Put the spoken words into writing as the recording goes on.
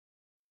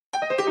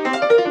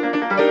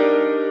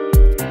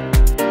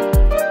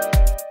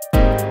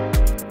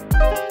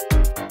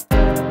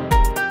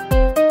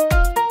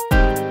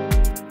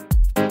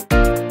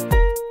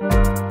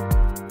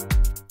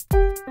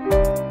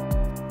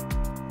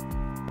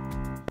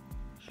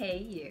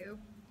Hey you,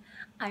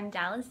 I'm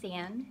Dallas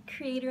Ann,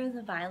 creator of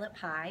the Violet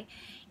Pie,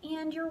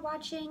 and you're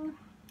watching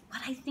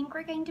what I think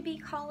we're going to be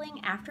calling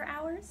After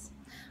Hours.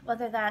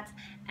 Whether that's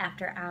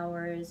After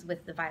Hours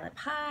with the Violet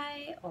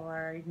Pie,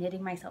 or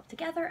Knitting Myself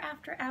Together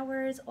After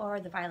Hours, or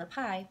the Violet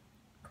Pie,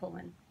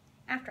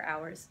 After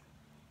Hours.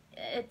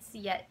 It's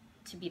yet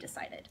to be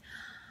decided.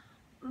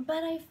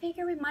 But I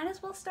figure we might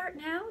as well start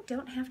now.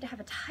 Don't have to have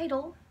a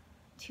title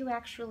to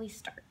actually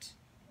start.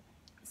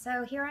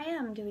 So here I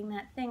am doing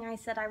that thing I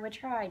said I would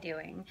try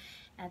doing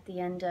at the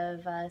end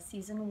of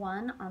season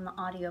 1 on the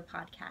audio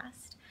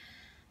podcast.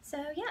 So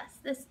yes,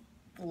 this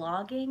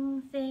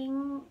vlogging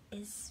thing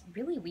is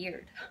really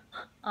weird.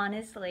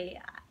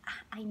 Honestly,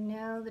 I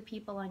know the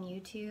people on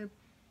YouTube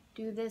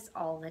do this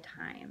all the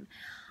time.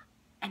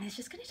 And it's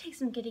just going to take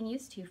some getting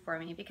used to for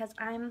me because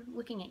I'm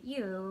looking at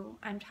you,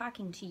 I'm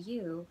talking to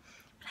you,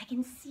 but I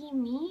can see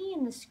me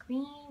in the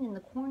screen in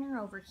the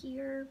corner over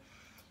here.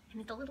 And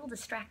it's a little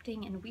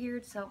distracting and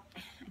weird, so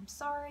I'm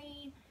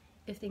sorry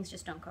if things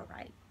just don't go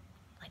right.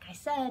 Like I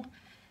said,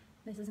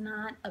 this is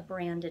not a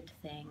branded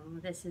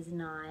thing. This is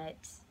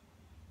not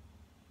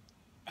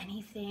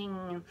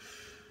anything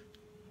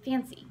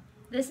fancy.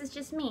 This is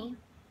just me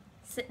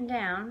sitting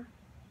down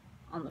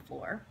on the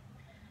floor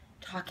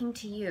talking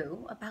to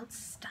you about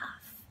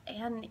stuff.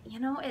 And you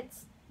know,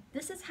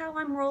 this is how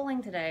I'm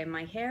rolling today.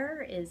 My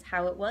hair is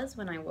how it was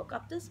when I woke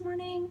up this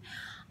morning.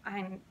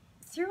 I'm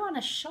threw on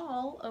a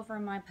shawl over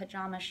my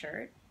pajama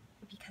shirt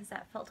because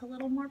that felt a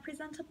little more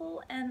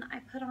presentable, and I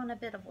put on a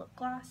bit of lip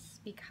gloss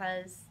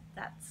because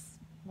that's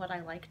what I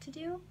like to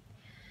do.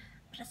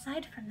 But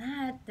aside from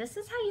that, this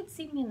is how you'd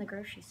see me in the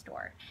grocery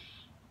store.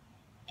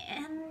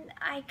 And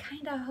I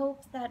kind of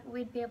hoped that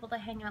we'd be able to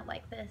hang out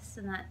like this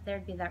and that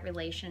there'd be that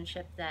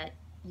relationship that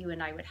you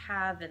and I would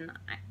have, and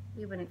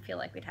we wouldn't feel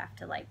like we'd have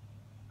to, like,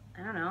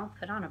 I don't know,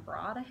 put on a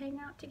bra to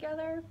hang out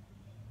together.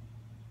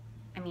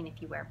 I mean,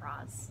 if you wear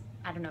bras.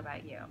 I don't know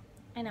about you.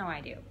 I know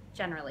I do,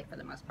 generally for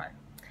the most part.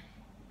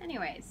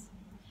 Anyways,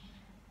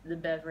 the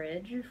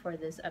beverage for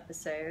this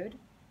episode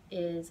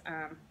is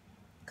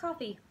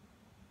coffee.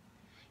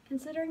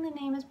 Considering the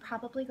name is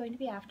probably going to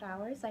be After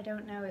Hours, I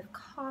don't know if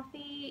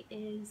coffee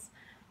is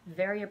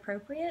very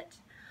appropriate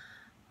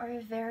or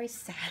a very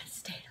sad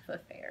state of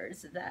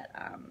affairs that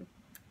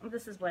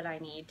this is what I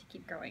need to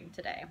keep going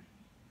today.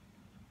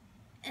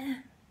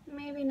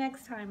 Maybe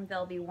next time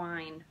there'll be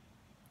wine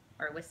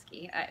or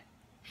whiskey.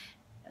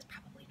 That's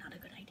probably not a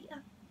good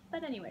idea.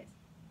 But anyways.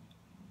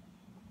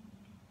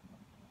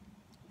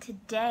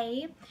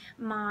 Today,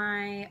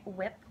 my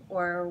whip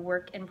or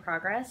work in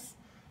progress,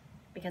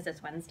 because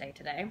it's Wednesday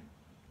today,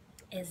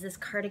 is this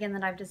cardigan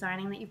that I'm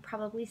designing that you've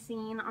probably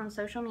seen on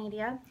social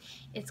media.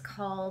 It's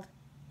called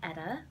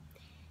Etta.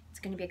 It's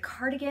going to be a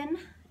cardigan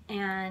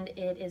and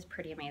it is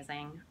pretty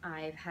amazing.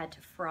 I've had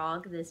to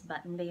frog this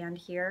button band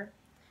here.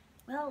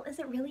 Well, is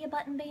it really a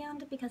button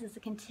band? Because it's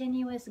a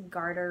continuous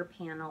garter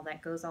panel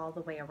that goes all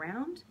the way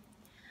around.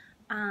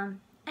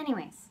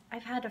 Anyways,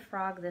 I've had to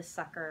frog this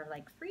sucker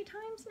like 3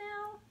 times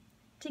now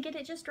to get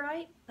it just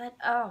right, but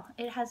oh,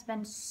 it has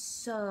been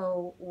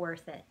so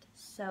worth it,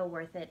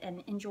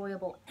 and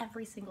enjoyable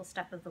every single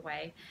step of the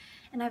way.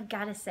 And I've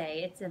got to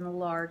say, it's in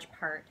large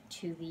part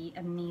to the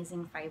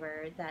amazing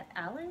fiber that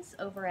Alice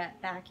over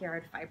at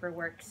Backyard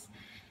Fiberworks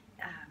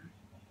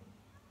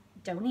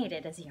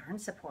donated as yarn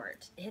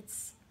support.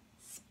 It's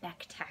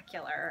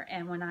spectacular,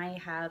 and when I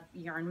have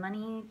yarn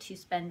money to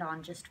spend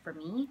on just for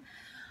me,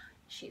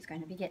 she's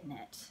going to be getting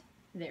it.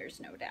 There's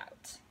no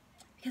doubt.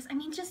 Because I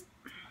mean, just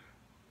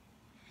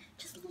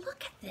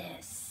look at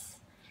this.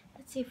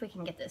 Let's see if we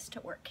can get this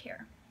to work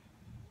here.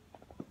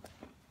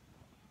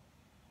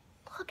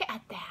 Look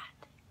at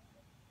that.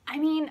 I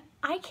mean,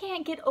 I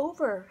can't get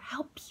over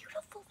how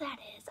beautiful that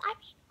is. I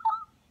mean,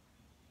 oh,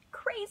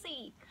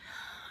 crazy.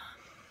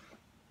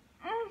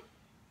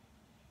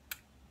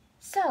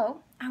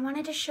 So, I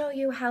wanted to show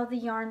you how the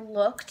yarn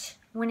looked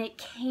when it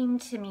came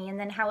to me, and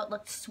then how it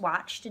looked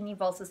swatched, and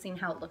you've also seen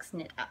how it looks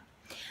knit up.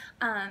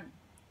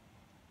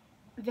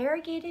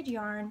 Variegated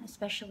yarn,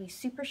 especially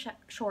super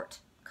short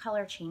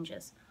color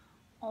changes,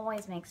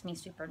 always makes me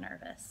super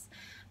nervous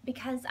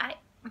because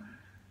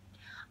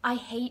I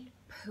hate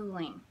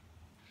pooling.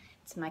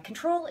 It's my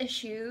control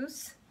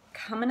issues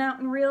coming out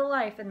in real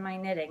life in my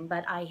knitting,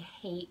 but I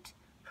hate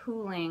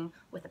pooling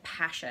with a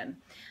passion.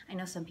 I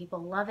know some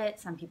people love it,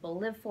 some people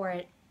live for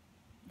it.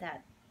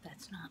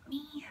 That's not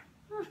me.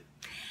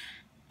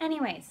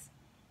 Anyways,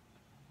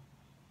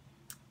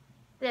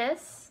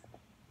 this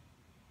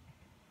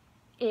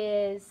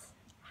is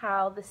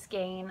how the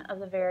skein of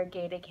the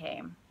variegated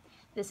came.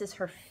 This is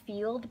her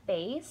field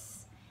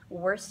base,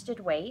 worsted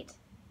weight.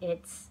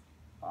 It's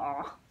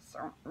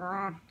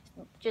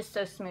just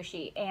so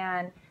smooshy,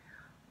 and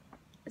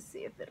let's see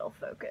if it'll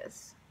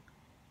focus.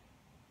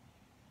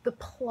 The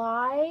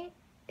ply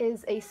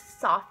is a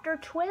softer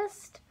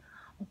twist,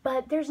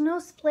 but there's no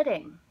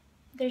splitting.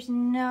 There's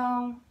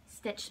no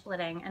stitch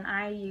splitting, and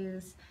I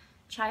use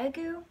Chia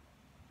Goo.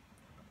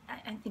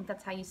 I think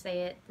that's how you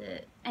say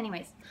it.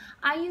 Anyways,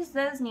 I use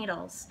those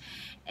needles,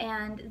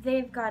 and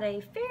they've got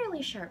a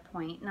fairly sharp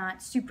point,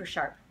 not super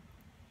sharp,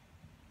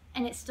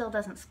 and it still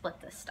doesn't split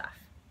this stuff.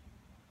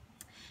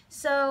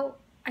 So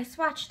I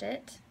swatched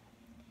it,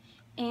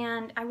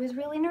 and I was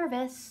really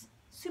nervous,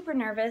 super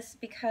nervous,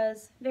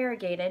 because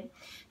variegated.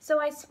 So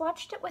I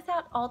swatched it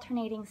without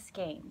alternating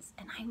skeins,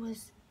 and I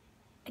was,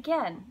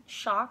 again,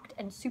 shocked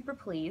and super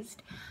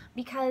pleased,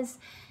 because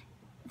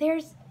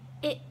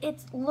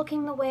it's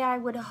looking the way I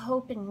would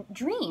hope and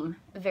dream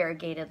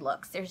variegated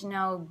looks. There's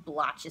no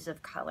blotches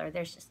of color.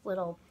 There's just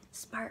little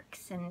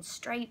sparks and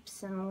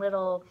stripes and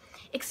little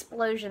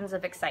explosions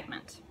of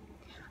excitement.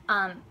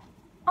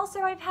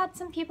 Also, I've had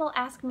some people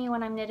ask me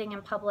when I'm knitting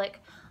in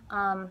public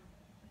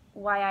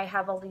why I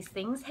have all these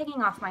things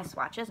hanging off my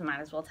swatches.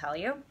 Might as well tell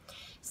you.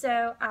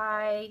 So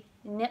I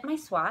knit my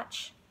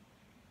swatch,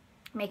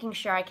 making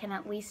sure I can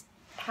at least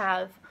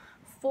have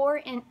 4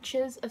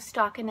 inches of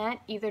stockinette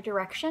either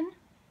direction,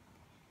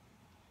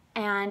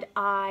 and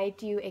I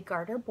do a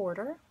garter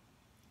border,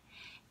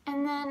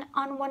 and then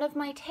on one of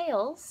my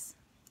tails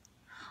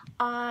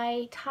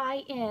I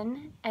tie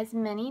in as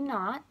many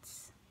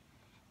knots.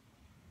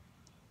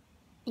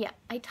 Yeah,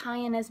 I tie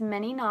in as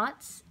many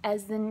knots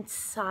as the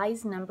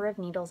size number of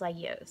needles I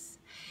use.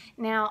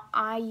 Now,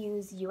 I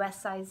use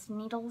US sized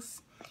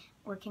needles.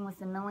 Working with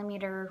the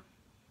millimeter,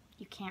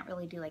 you can't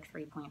really do like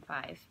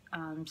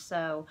 3.5.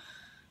 So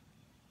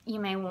you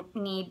may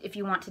need, if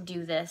you want to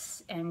do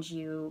this and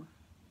you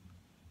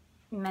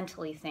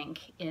mentally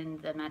think in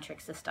the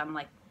metric system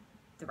like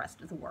the rest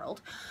of the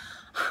world,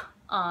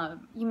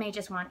 you may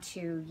just want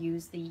to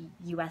use the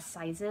US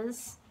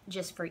sizes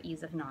just for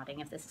ease of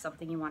knotting if this is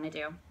something you want to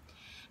do.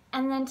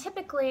 And then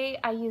typically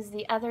I use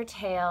the other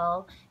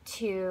tail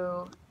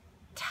to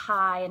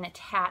tie and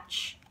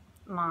attach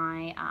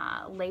my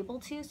label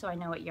to, so I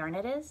know what yarn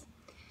it is.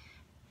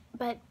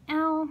 But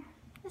oh,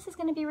 this is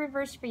going to be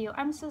reversed for you.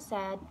 I'm so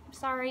sad.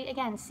 Sorry.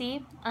 Again,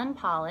 see?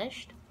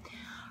 Unpolished.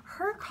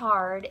 Her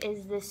card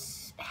is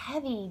this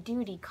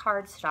heavy-duty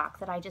cardstock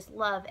that I just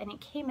love, and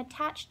it came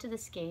attached to the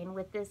skein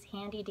with this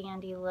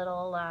handy-dandy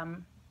little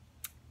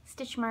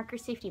stitch marker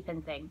safety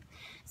pin thing.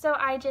 So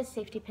I just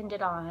safety pinned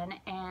it on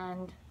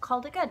and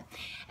called it good.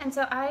 And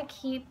so I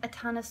keep a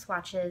ton of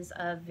swatches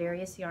of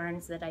various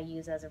yarns that I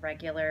use as a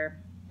regular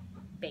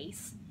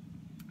base,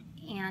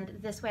 and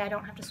this way I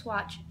don't have to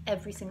swatch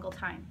every single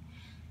time,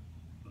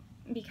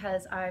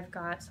 because I've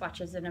got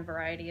swatches in a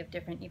variety of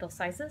different needle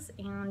sizes,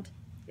 and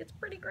it's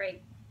pretty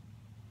great.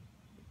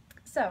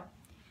 So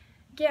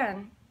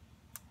again,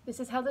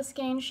 this is how the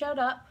skein showed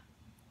up,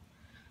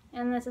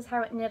 and this is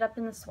how it knit up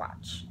in the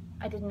swatch.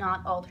 I did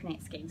not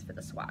alternate skeins for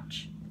the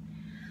swatch.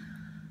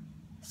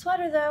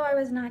 Sweater though, I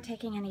was not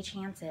taking any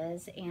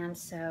chances, and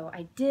so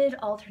I did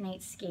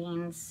alternate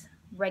skeins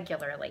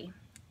regularly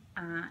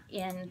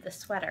in the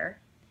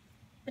sweater.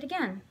 But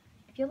again,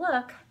 if you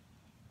look,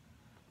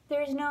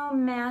 there's no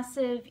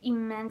massive,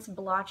 immense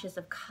blotches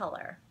of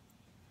color.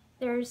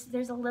 There's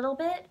a little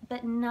bit,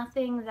 but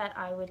nothing that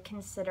I would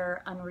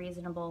consider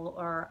unreasonable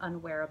or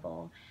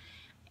unwearable.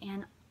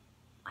 And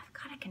I've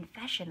got a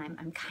confession,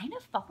 I'm kind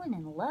of falling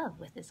in love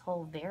with this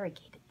whole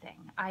variegated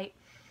thing. I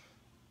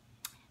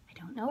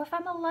don't know if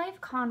I'm a life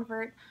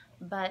convert,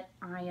 but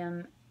I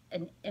am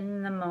an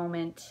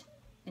in-the-moment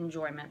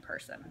enjoyment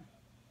person.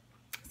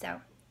 So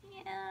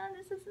yeah,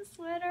 this is a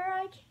sweater.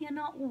 I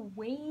cannot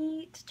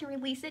wait to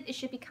release it. It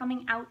should be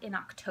coming out in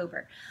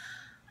October.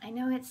 I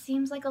know it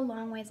seems like a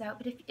long ways out,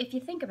 but if you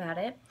think about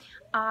it,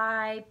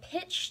 I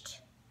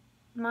pitched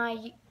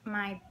my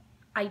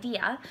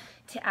idea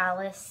to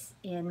Alice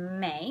in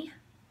May,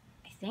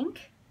 I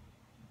think.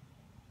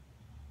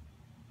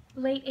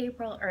 Late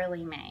April,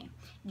 early May,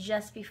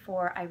 just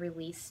before I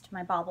released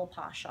my Bauble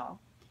Paw shawl.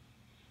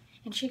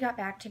 And she got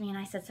back to me and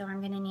I said, so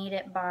I'm going to need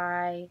it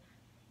by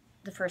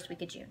the first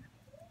week of June.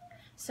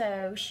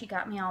 So she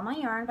got me all my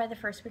yarn by the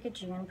first week of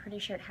June. Pretty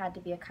sure it had to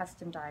be a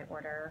custom dye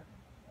order.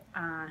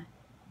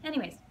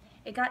 Anyways,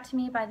 it got to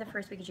me by the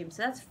first week of June.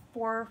 So that's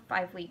 4 or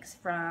 5 weeks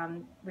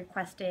from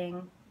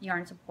requesting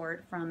yarn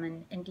support from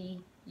an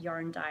indie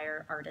yarn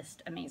dyer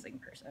artist, amazing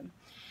person.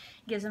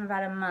 Gives them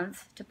about a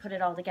month to put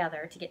it all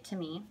together to get to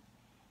me.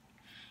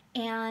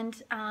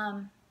 And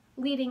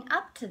leading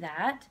up to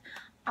that,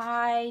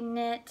 I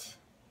knit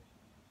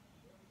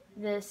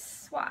this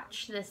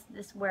swatch,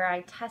 this where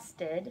I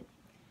tested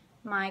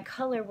my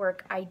color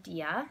work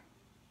idea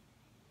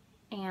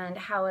and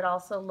how it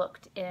also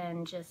looked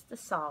in just the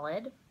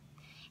solid.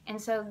 And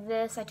so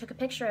this, I took a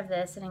picture of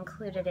this and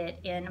included it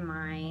in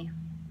my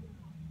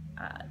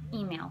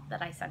email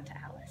that I sent to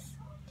Alice.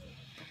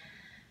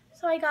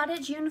 So I got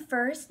it June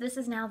 1st. This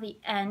is now the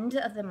end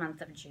of the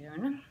month of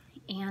June.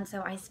 And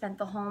so I spent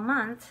the whole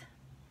month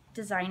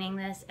designing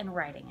this and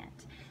writing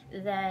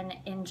it. Then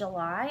in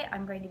July,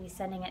 I'm going to be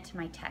sending it to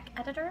my tech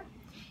editor.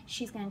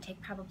 She's going to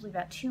take probably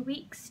about 2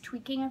 weeks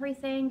tweaking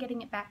everything,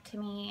 getting it back to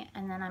me,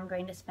 and then I'm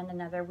going to spend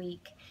another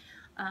week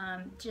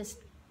just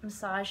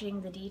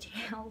massaging the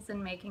details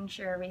and making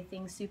sure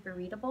everything's super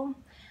readable,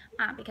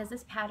 because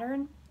this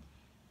pattern,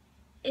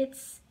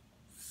 it's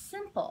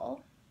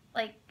simple.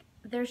 Like,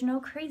 there's no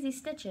crazy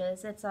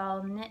stitches. It's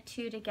all knit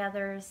two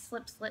together,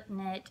 slip, slip,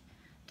 knit,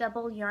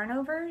 double yarn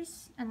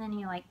overs, and then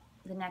you like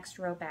the next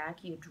row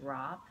back, you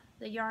drop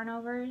the yarn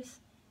overs,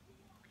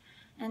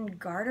 and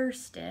garter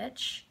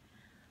stitch.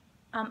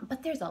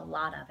 But there's a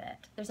lot of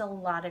it. There's a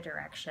lot of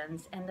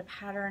directions, and the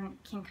pattern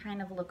can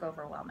kind of look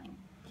overwhelming.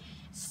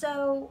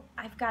 So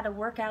I've got to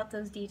work out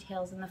those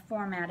details in the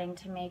formatting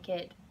to make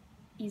it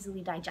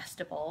easily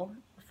digestible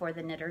for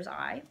the knitter's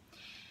eye.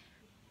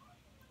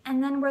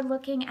 And then we're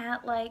looking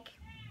at like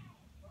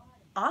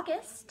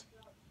August.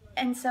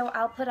 And so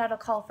I'll put out a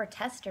call for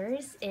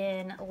testers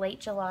in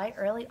late July,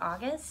 early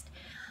August.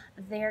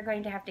 They're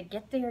going to have to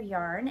get their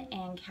yarn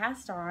and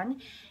cast on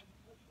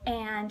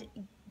and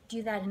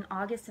do that in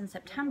August and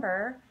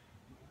September,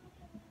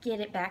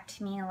 get it back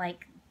to me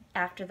like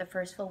after the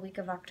first full week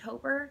of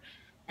October,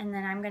 and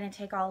then I'm going to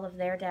take all of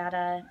their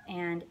data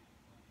and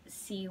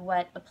see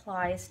what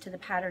applies to the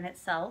pattern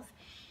itself,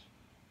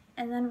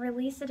 and then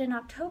release it in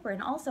October,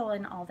 and also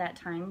in all that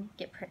time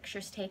get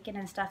pictures taken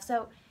and stuff.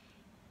 So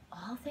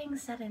all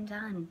things said and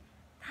done,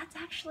 that's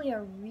actually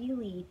a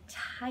really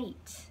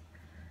tight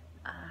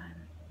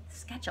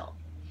schedule.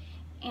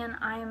 And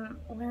I'm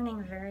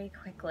learning very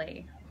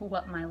quickly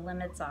what my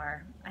limits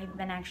are. I've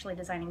been actually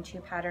designing 2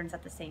 patterns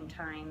at the same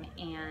time,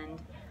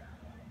 and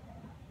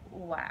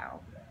wow.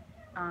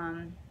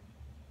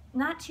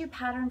 Not 2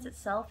 patterns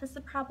itself is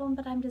the problem,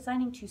 but I'm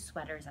designing 2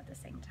 sweaters at the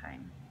same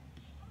time.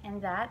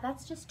 And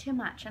that's just too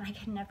much, and I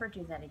can never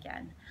do that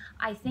again.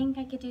 I think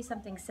I could do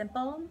something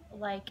simple,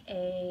 like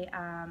a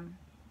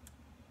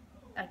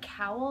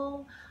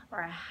cowl or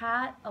a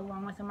hat,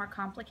 along with a more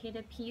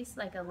complicated piece,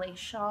 like a lace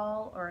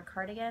shawl or a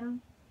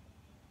cardigan.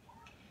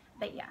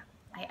 But yeah,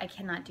 I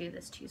cannot do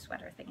this 2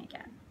 sweater thing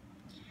again.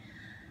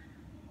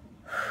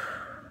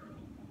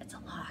 It's a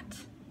lot.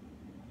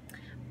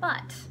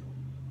 But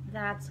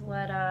that's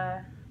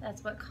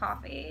what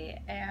coffee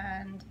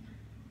and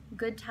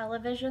good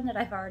television that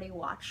I've already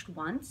watched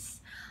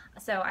once,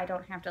 so I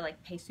don't have to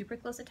like pay super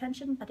close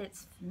attention, but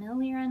it's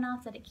familiar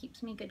enough that it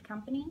keeps me good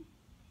company.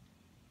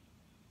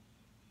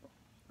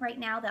 Right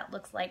now that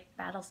looks like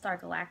Battlestar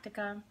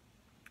Galactica,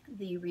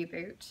 the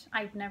reboot.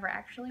 I've never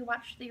actually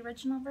watched the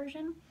original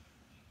version,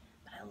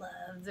 but I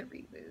love the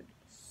reboot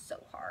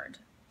so hard.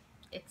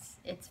 It's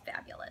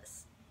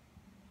fabulous.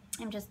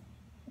 I'm just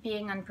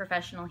being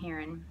unprofessional here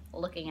and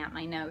looking at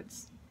my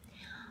notes.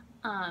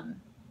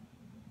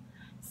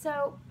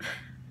 So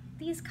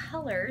these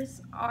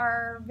colors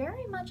are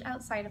very much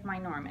outside of my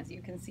norm. As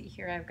you can see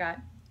here, I've got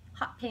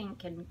hot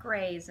pink and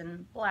grays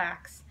and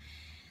blacks,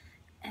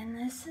 and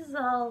this is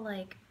all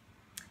like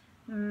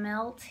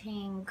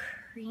melting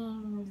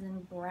creams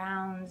and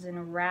browns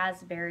and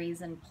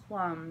raspberries and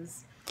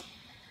plums.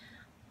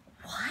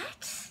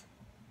 What?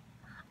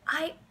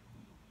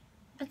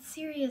 But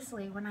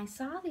seriously, when I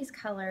saw these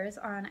colors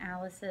on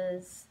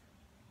Alice's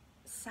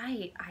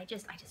site, I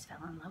just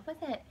fell in love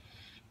with it.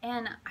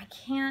 And I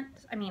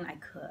mean, I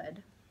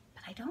could,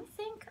 but I don't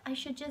think I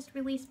should just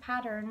release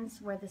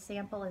patterns where the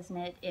sample is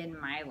knit in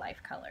my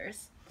life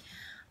colors.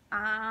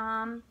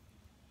 I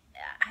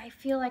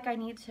feel like I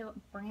need to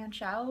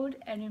branch out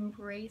and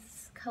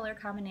embrace color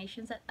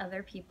combinations that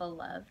other people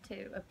love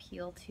to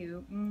appeal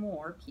to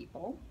more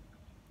people.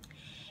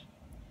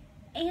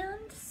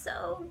 And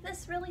so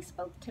this really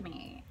spoke to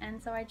me,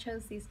 and so I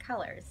chose these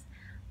colors.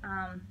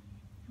 I'm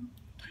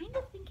kind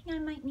of thinking I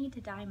might need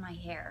to dye my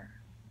hair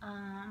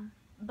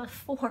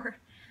before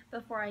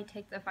I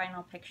take the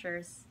final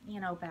pictures, you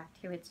know, back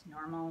to its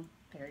normal,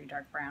 very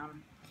dark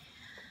brown.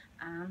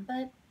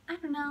 But I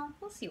don't know,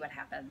 we'll see what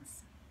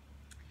happens.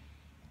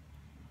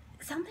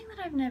 Something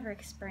that I've never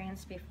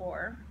experienced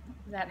before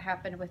that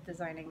happened with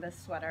designing this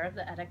sweater,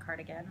 the Etta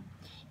cardigan,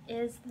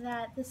 is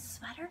that the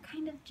sweater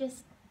kind of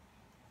just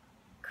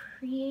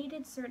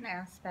created certain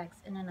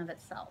aspects in and of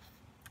itself.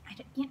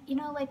 You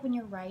know, like when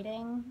you're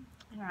writing,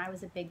 I don't know, I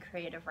was a big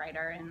creative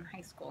writer in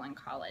high school and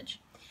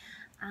college.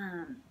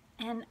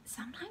 And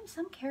sometimes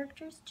some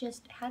characters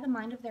just had a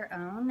mind of their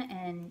own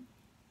and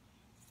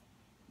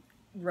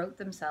wrote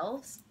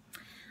themselves.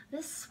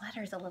 This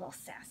sweater's a little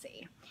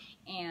sassy,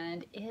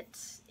 and it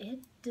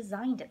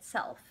designed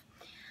itself.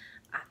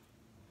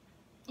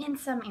 In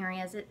some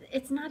areas,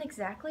 it's not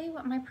exactly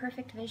what my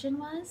perfect vision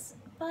was,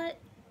 but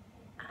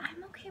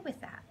I'm okay with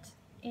that,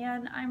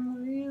 and I'm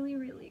really,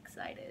 really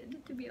excited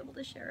to be able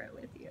to share it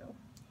with you.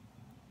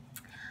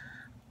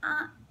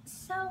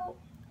 So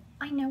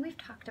I know we've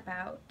talked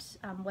about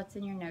what's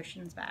in your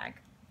notions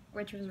bag,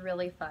 which was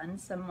really fun.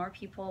 Some more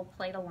people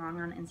played along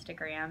on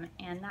Instagram,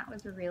 and that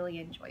was really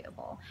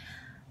enjoyable.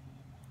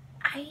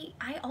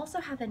 I also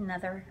have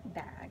another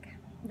bag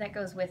that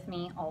goes with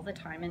me all the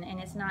time, and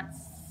it's not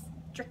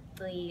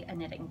strictly a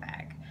knitting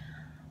bag.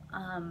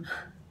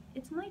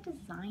 It's my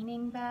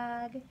designing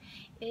bag.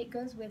 It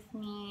goes with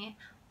me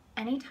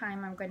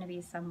anytime I'm going to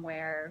be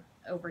somewhere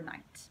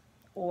overnight,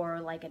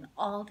 or like an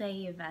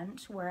all-day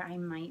event where I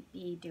might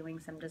be doing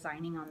some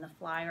designing on the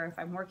fly, or if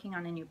I'm working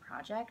on a new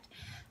project.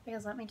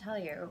 Because let me tell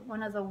you,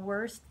 one of the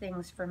worst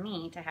things for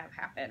me to have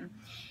happen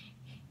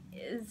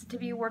is to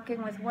be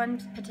working with one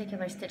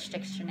particular stitch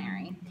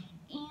dictionary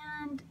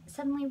and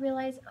suddenly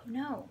realize, oh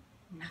no,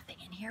 nothing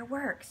in here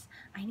works.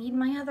 I need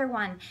my other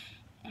one,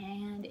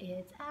 and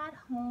it's at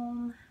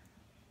home.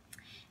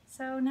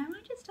 So now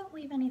I just don't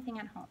leave anything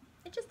at home.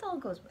 It just all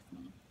goes with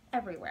me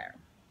everywhere,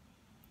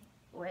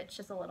 which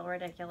is a little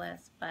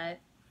ridiculous, but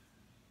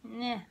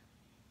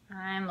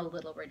I'm a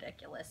little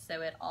ridiculous,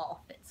 so it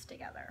all fits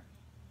together.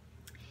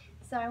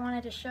 So I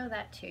wanted to show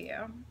that to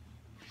you.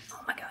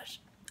 Oh my gosh.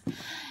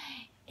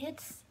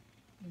 It's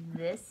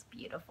this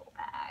beautiful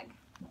bag.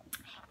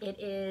 It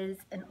is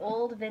an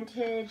old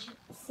vintage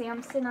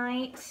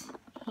Samsonite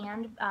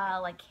hand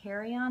like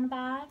carry-on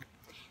bag.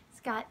 It's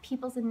got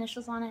people's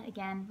initials on it,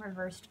 again,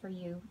 reversed for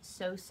you,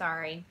 so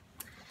sorry.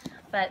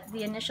 But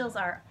the initials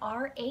are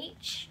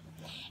RH,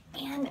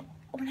 and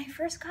when I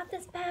first got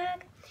this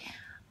bag,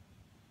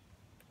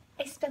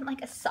 I spent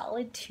like a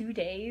solid 2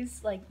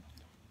 days like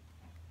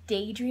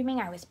daydreaming.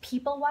 I was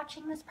people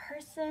watching this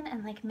person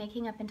and like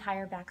making up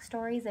entire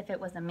backstories if it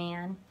was a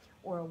man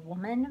or a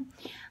woman,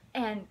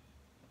 and it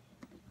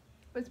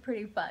was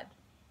pretty fun.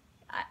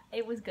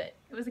 It was good.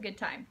 It was a good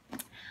time.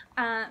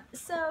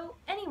 So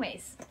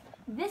anyways,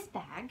 this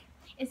bag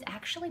is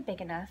actually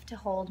big enough to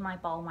hold my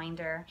ball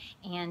winder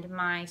and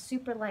my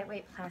super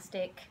lightweight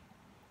plastic,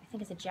 I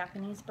think it's a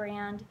Japanese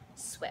brand,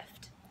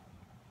 Swift.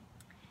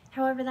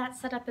 However, that's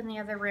set up in the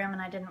other room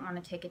and I didn't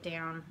want to take it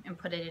down and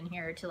put it in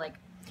here to like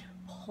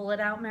pull it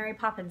out Mary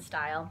Poppins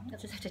style. You'll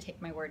just have to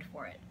take my word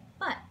for it.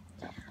 But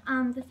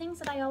the things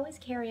that I always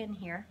carry in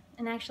here,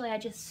 and actually I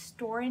just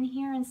store in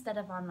here instead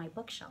of on my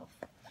bookshelf,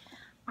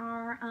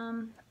 are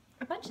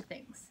a bunch of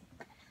things.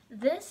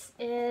 This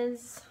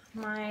is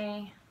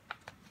my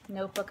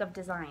notebook of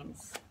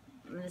designs.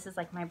 This is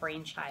like my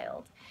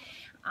brainchild.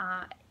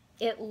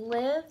 It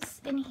lives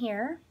in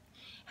here.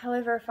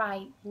 However, if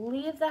I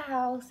leave the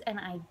house and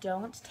I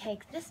don't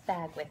take this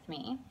bag with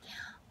me,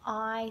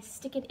 I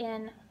stick it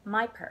in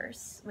my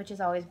purse, which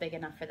is always big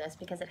enough for this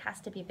because it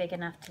has to be big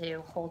enough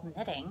to hold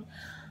knitting.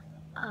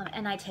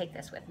 And I take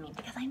this with me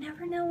because I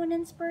never know when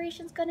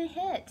inspiration's gonna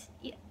hit.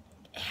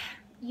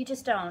 You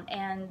just don't.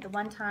 And the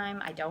one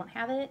time I don't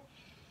have it,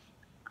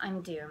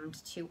 I'm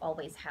doomed to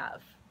always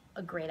have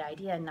a great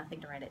idea and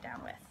nothing to write it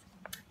down with.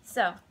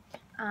 So,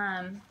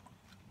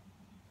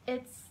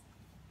 it's,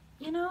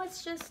 you know,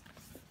 it's just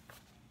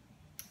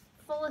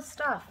full of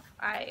stuff.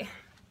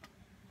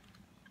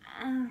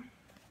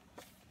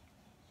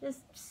 Just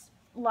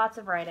lots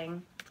of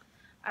writing.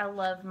 I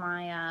love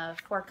my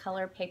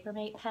 4-color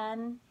Papermate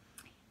pen.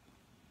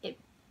 It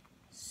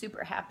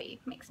super happy,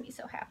 makes me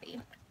so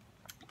happy.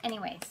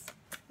 Anyways,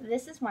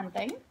 this is one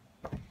thing.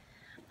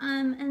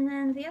 And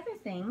then the other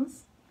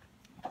things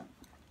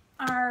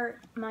are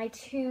my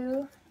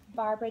 2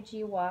 Barbara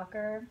G.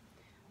 Walker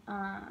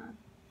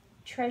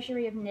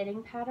Treasury of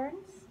Knitting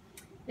patterns.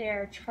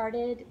 They're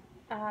charted,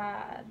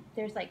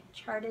 there's like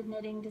charted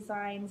knitting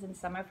designs in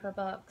some of her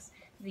books.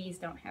 These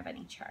don't have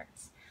any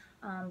charts.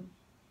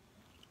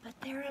 But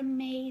they're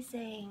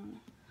amazing.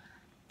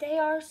 They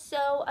are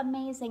so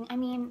amazing. I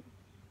mean,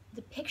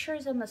 the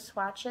pictures and the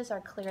swatches are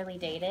clearly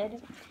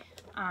dated.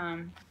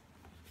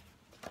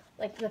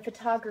 Like the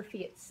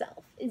photography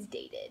itself is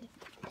dated,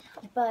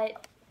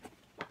 but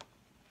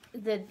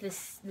the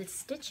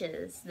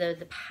stitches,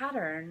 the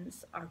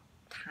patterns are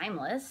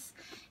timeless.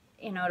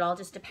 You know, it all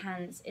just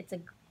depends. It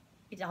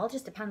all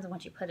just depends on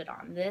what you put it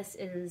on.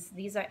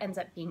 Ends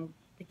up being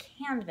the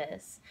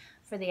canvas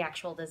for the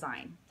actual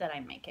design that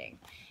I'm making,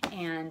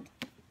 and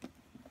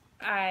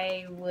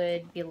I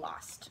would be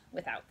lost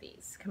without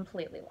these,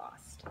 completely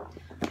lost.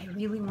 I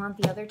really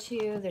want the other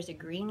 2. There's a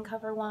green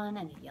cover one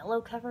and a yellow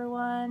cover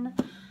one.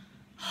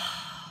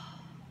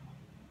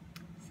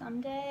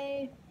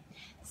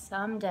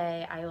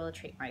 Someday I will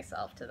treat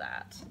myself to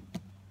that.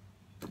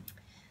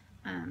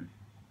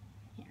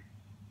 Here.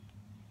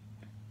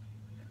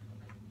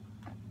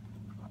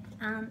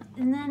 And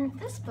then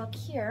this book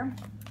here,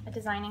 a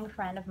designing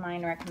friend of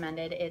mine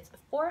recommended. It's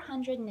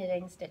 400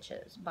 Knitting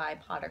Stitches by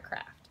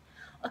Pottercraft,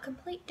 a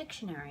complete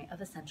dictionary of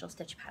essential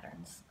stitch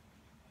patterns.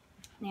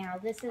 Now,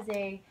 this is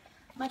a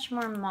much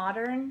more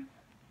modern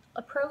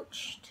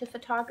approach to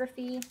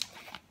photography.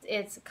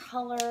 It's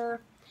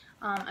color.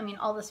 I mean,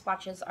 all the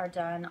swatches are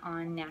done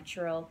on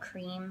natural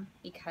cream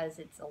because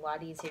it's a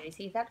lot easier to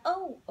see that.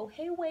 Oh,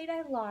 hey, wait,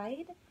 I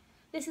lied.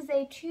 This is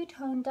a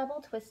 2-tone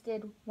double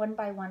twisted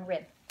 1x1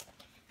 rib.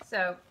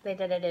 So they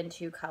did it in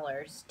 2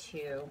 colors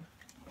to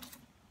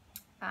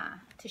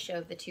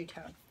show the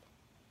 2-tone.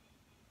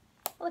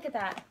 Look at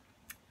that.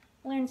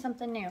 Learned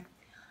something new.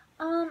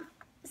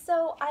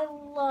 So I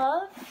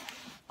love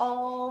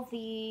all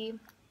the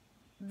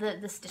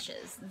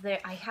stitches.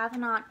 I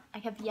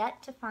have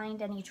yet to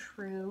find any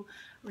true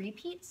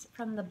repeats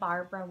from the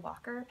Barbara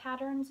Walker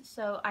patterns,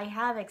 so I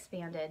have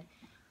expanded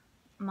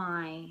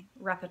my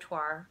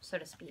repertoire, so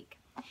to speak.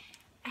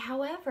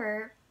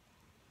 However,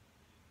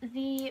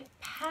 the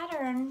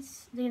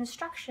patterns, the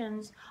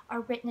instructions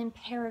are written in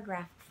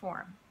paragraph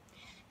form,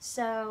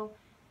 so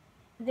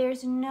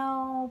there's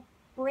no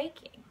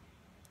breaking.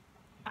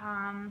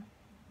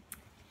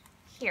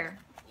 Here,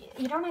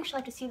 you don't actually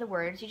have to see the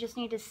words, you just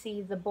need to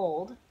see the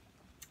bold.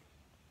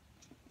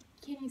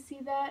 Can you see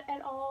that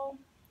at all?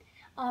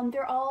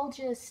 They're all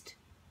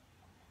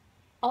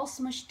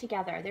smushed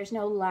together. There's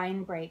no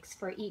line breaks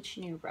for each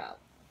new row.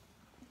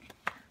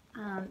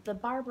 The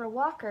Barbara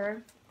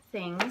Walker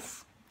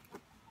things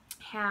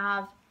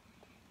have,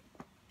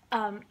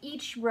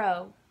 each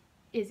row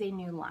is a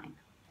new line.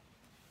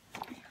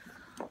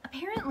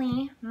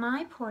 Apparently,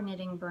 my poor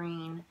knitting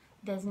brain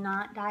does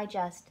not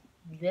digest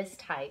this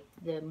type,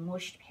 the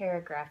mushed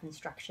paragraph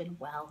instruction,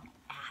 well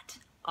at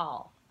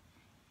all.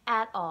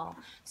 At all.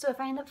 So if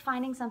I end up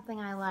finding something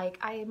I like,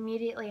 I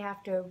immediately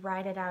have to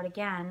write it out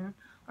again,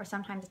 or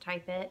sometimes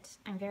type it.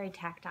 I'm very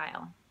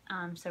tactile,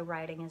 so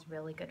writing is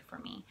really good for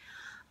me.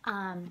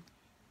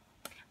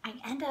 I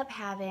end up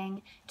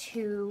having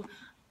to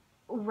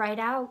write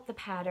out the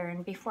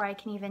pattern before I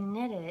can even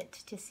knit it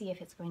to see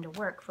if it's going to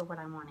work for what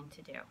I'm wanting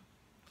to do.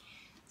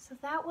 So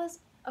that was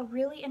a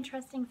really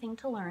interesting thing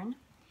to learn,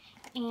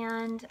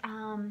 and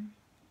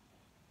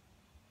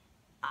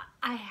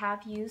I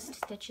have used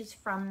stitches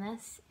from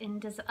this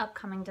in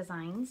upcoming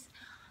designs,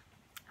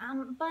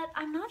 but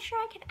I'm not sure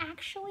I can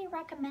actually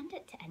recommend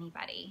it to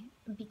anybody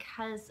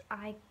because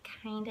I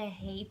kind of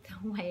hate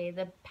the way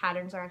the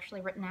patterns are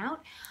actually written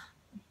out.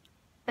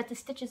 But the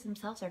stitches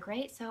themselves are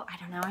great, so I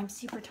don't know, I'm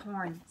super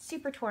torn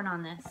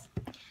on this.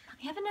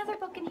 I have another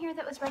book in here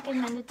that was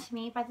recommended to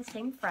me by the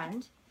same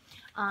friend.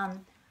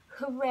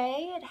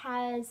 Hooray, it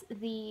has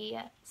the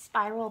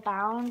spiral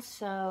bound,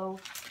 so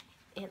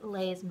it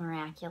lays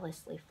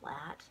miraculously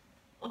flat.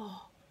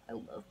 Oh, I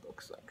love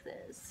books like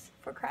this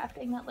for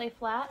crafting that lay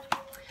flat.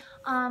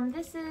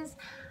 This is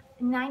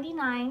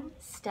 99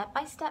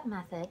 step-by-step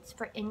methods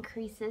for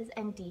increases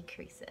and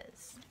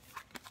decreases.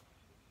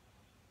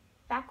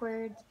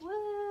 Backwards,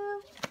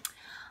 woo!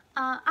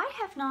 I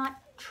have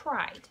not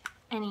tried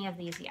any of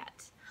these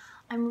yet.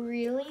 I'm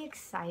really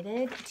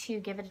excited to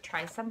give it a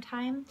try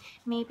sometime,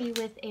 maybe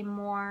with a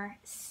more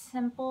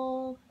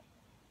simple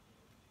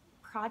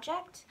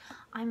project.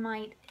 I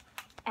might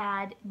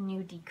add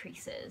new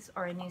decreases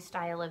or a new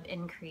style of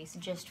increase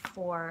just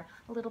for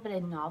a little bit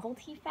of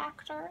novelty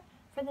factor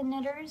for the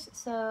knitters,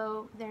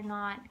 so they're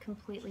not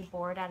completely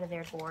bored out of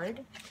their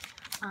gourd.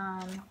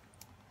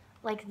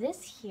 Like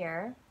this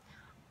here,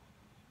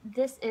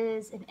 this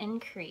is an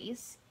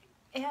increase,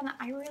 and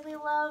I really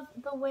love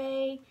the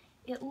way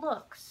it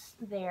looks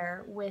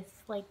there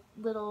with like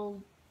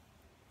little,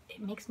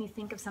 it makes me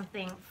think of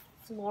something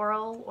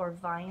floral or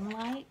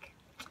vine-like.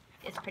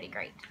 It's pretty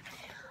great.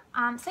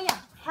 So yeah,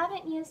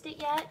 haven't used it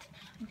yet,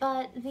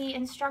 but the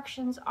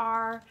instructions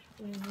are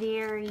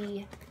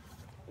very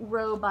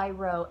row by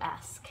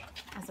row-esque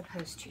as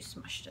opposed to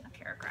smushed in a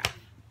paragraph.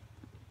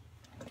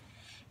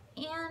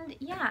 And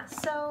yeah,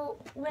 so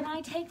when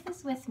I take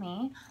this with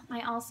me,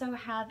 I also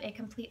have a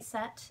complete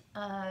set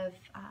of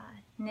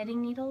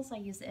knitting needles. I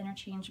use the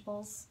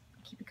interchangeables. I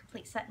keep a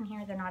complete set in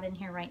here. They're not in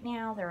here right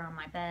now. They're on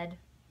my bed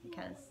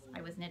because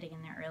I was knitting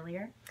in there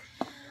earlier.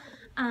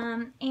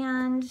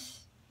 And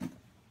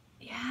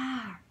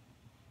yeah,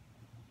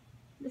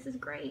 this is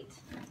great.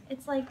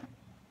 It's like,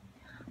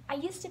 I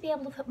used to be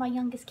able to put my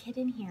youngest kid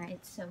in here.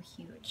 It's so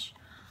huge.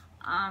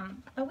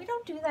 But we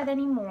don't do that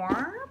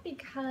anymore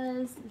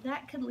because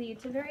that could lead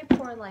to very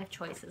poor life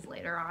choices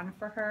later on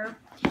for her,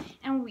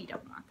 and we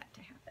don't want that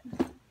to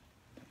happen.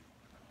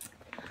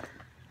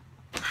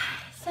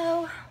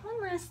 So,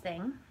 one last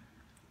thing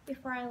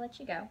before I let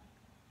you go.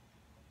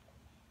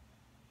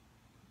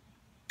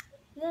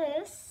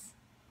 This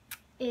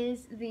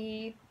is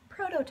the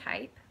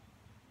prototype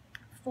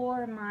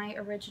for my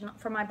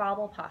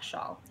Bauble Paw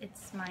shawl.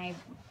 It's my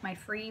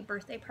free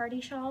birthday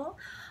party shawl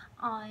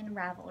on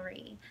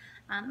Ravelry.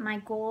 My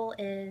goal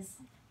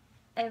is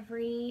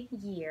every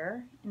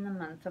year in the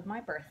month of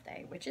my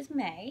birthday, which is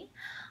May,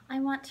 I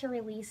want to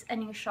release a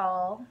new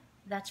shawl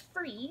that's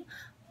free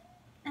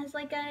as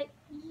like a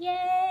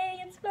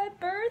yay, it's my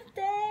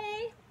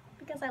birthday,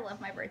 because I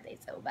love my birthday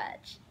so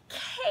much.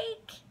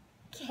 Cake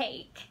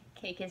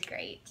is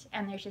great,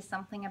 and there's just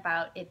something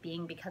about it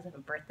being because of a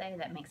birthday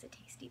that makes it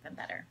taste even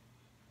better.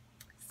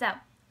 So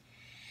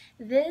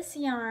this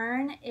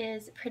yarn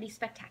is pretty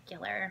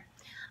spectacular.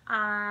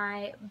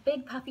 I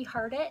big puffy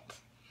heart it,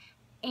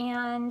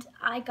 and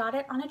I got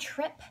it on a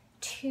trip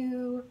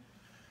to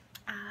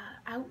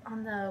out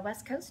on the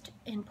west coast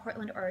in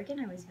Portland, Oregon.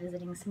 I was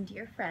visiting some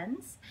dear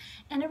friends,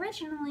 and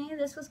originally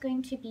this was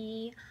going to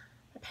be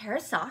a pair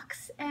of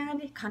socks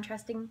and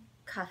contrasting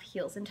cuff,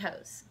 heels, and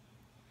toes.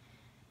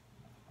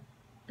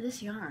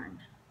 This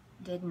yarn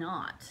did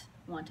not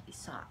want to be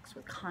socks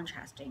with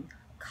contrasting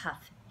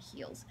cuff,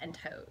 heels, and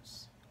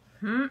toes.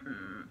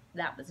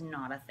 That was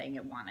not a thing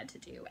it wanted to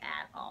do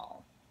at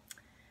all.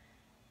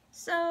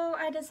 So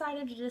I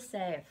decided to just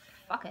say,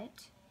 fuck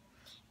it.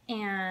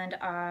 And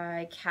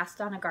I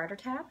cast on a garter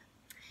tab,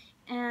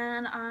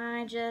 and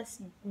I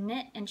just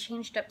knit and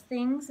changed up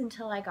things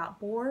until I got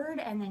bored,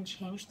 and then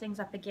changed things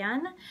up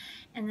again.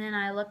 And then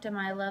I looked at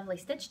my lovely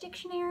stitch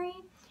dictionary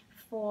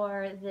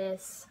for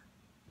this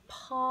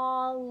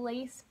paw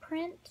lace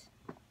print,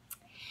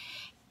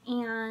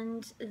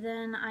 And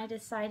then I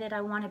decided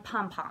I wanted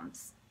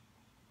pom-poms.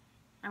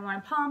 I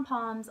wanted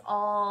pom-poms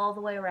all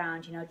the way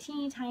around, you know,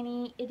 teeny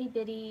tiny itty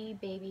bitty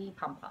baby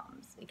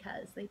pom-poms,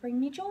 because they bring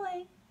me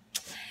joy.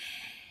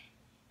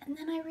 And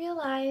then I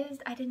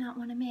realized I did not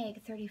want to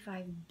make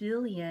 35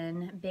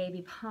 billion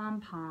baby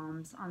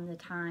pom-poms on the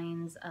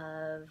tines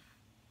of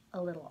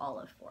a little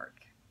olive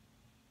fork.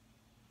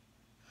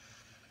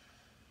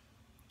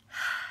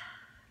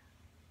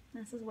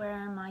 This is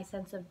where my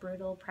sense of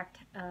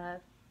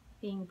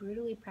being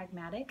brutally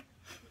pragmatic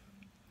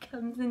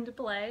comes into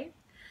play.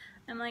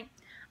 I'm like,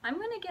 I'm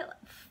gonna get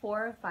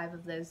 4 or 5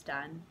 of those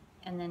done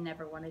and then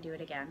never want to do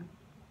it again.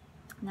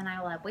 And then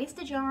I will have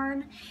wasted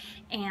yarn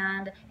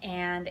and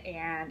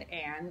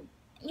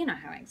you know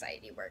how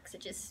anxiety works.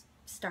 It just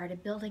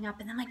started building up,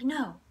 and I'm like,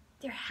 no,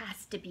 there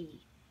has to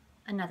be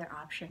another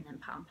option than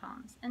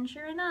pom-poms. And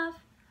sure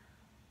enough,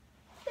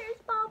 there's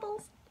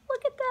baubles.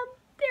 Look at them.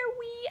 They're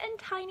wee and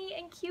tiny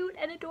and cute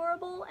and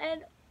adorable,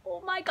 and oh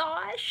my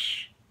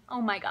gosh.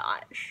 Oh my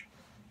gosh.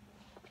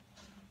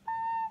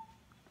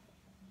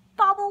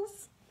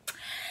 Baubles.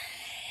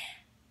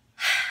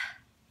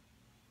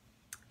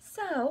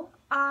 So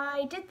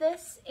I did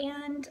this,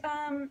 and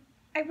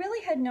I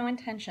really had no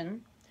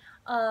intention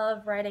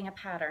of writing a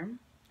pattern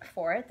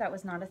for it. That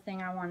was not a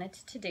thing I wanted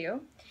to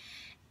do.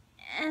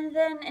 And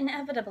then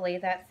inevitably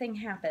that thing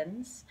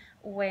happens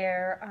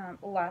where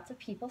lots of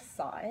people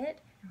saw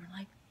it and were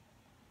like,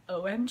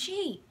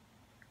 OMG,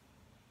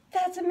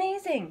 that's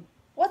amazing.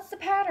 What's the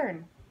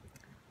pattern?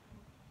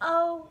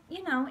 Oh,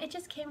 you know, it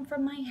just came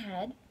from my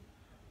head.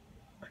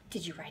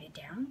 Did you write it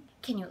down?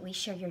 Can you at least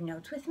share your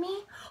notes with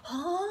me?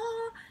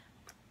 Oh.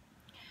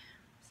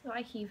 So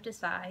I heaved a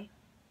sigh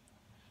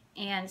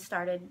and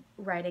started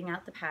writing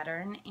out the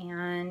pattern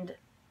and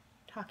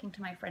talking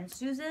to my friend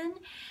Susan,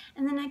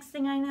 and the next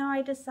thing I know,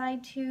 I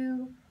decide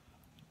to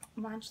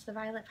launch the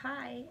Violet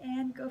Pie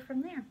and go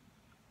from there.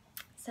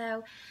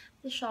 So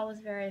the shawl was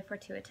very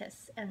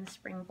fortuitous and the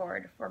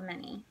springboard for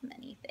many,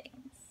 many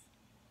things.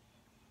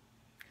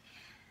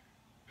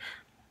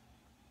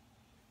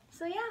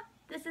 So yeah,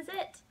 this is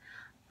it.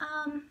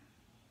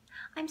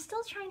 I'm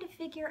still trying to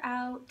figure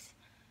out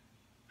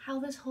how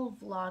this whole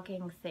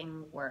vlogging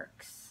thing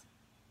works.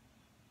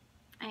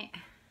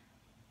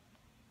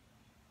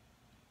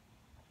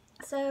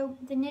 So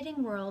the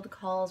knitting world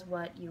calls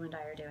what you and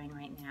I are doing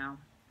right now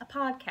a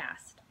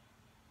podcast.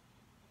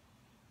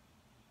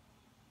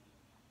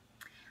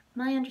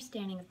 My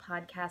understanding of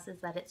podcasts is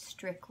that it's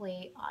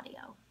strictly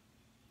audio.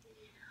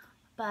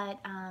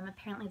 But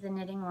apparently the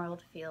knitting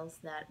world feels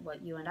that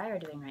what you and I are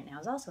doing right now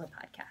is also a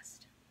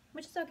podcast,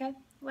 which is okay,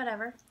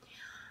 whatever.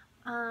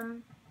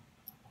 But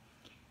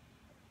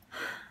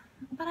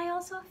I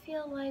also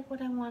feel like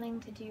what I'm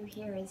wanting to do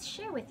here is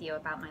share with you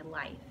about my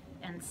life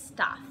and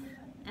stuff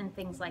and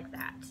things like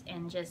that,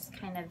 and just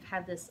kind of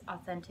have this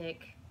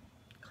authentic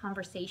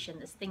conversation,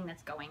 this thing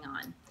that's going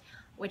on,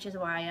 which is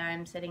why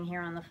I'm sitting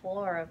here on the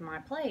floor of my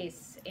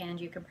place, and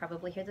you can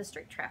probably hear the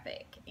street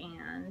traffic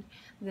and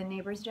the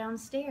neighbors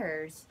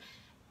downstairs,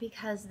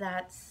 because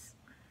that's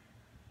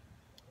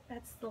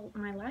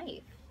my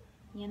life,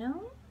 you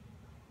know?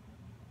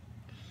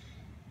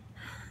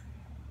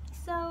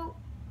 So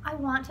I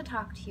want to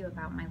talk to you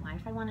about my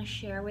life. I want to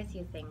share with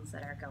you things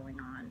that are going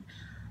on.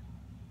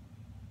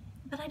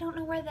 But I don't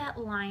know where that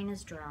line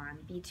is drawn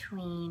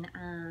between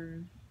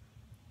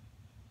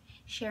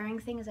sharing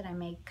things that I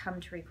may come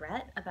to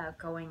regret about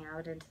going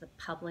out into the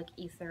public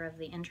ether of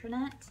the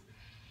internet,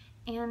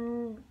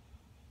 and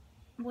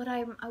what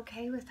I'm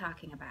okay with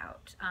talking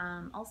about.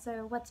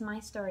 Also, what's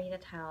my story to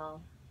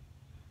tell,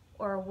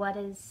 or what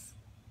is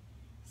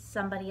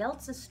somebody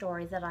else's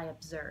story that I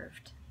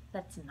observed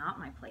that's not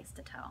my place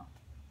to tell.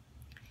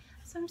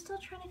 So I'm still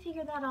trying to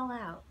figure that all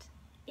out.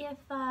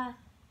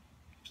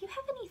 If you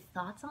have any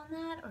thoughts on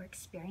that or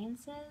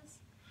experiences,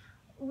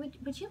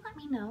 would you let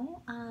me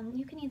know?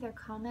 You can either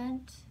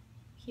comment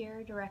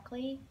here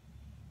directly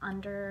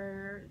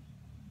under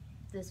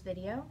this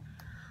video,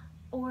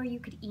 or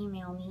you could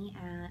email me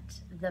at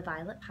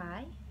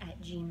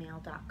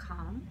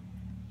thevioletpie@gmail.com.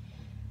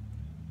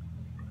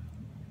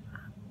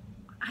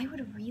 I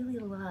would really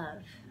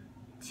love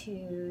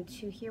to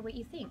hear what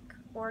you think,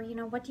 or, you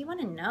know, what do you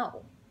want to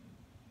know?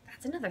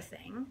 That's another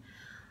thing.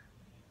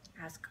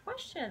 Ask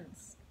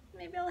questions.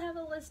 Maybe I'll have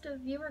a list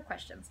of viewer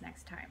questions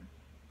next time.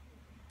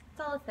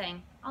 It's all a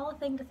thing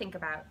to think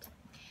about.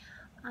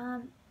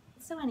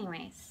 So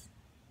anyways,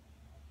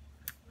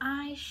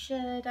 I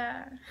should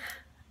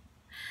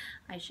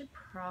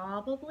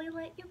probably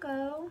let you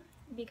go,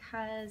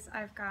 because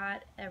I've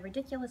got a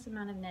ridiculous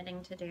amount of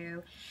knitting to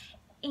do,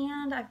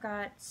 and I've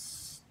got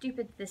this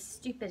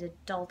stupid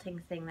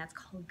adulting thing that's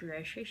called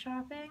grocery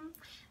shopping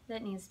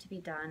that needs to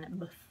be done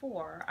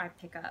before I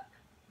pick up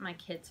my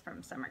kids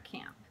from summer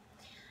camp.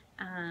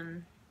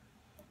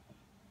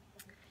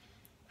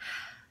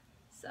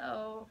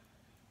 So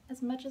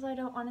as much as I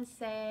don't want to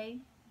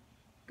say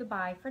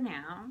goodbye for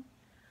now,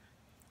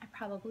 I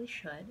probably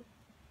should.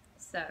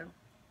 So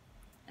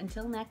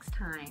until next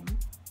time,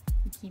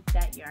 keep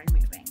that yarn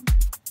moving.